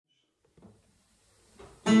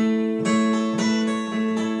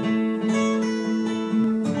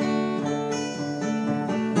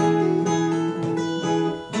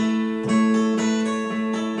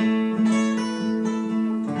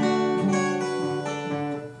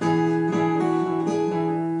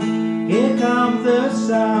comes the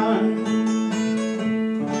sun.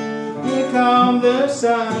 Here comes the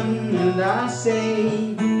sun, and I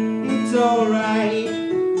say it's alright.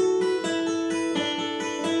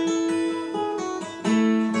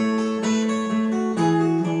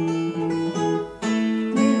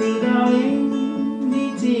 Little darling,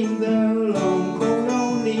 meeting the long, cold,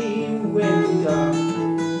 lonely winter.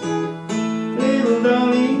 Little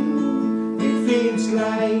darling, it feels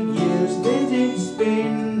like years since it's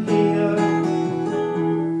been here.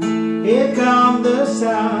 Here comes the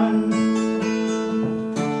sun.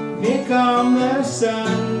 Here comes the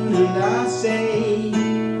sun, and I say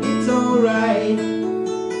it's alright.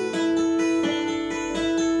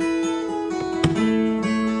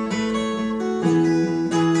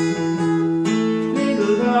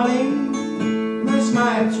 Little darling, my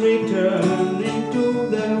smiles return into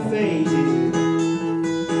their faces.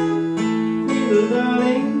 Little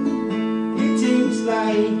darling, it seems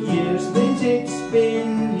like years since it's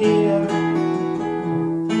been here.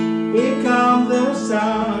 Here comes the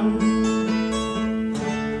sun.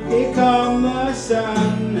 Here comes the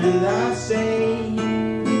sun, and I say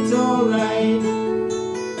it's alright.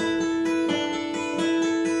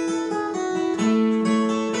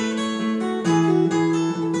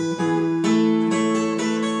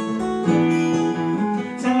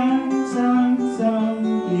 Sun, sun, sun,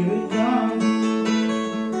 here it comes.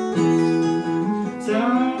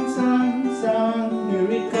 Sun, sun, sun,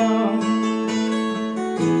 here it comes.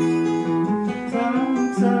 Sun,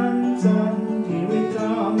 sun, sun, here it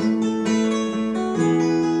comes.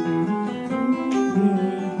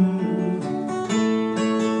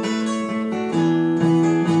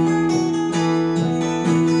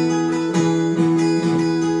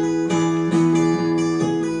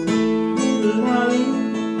 Little darling,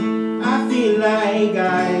 I feel like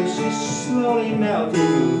ice is slowly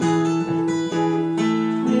melting.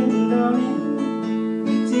 Little darling,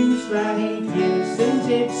 it seems like years since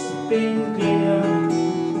it's been clear.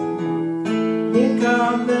 Here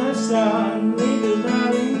comes the sun, little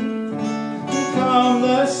darling. Here comes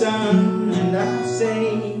the sun, and I say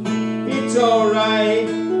it's alright.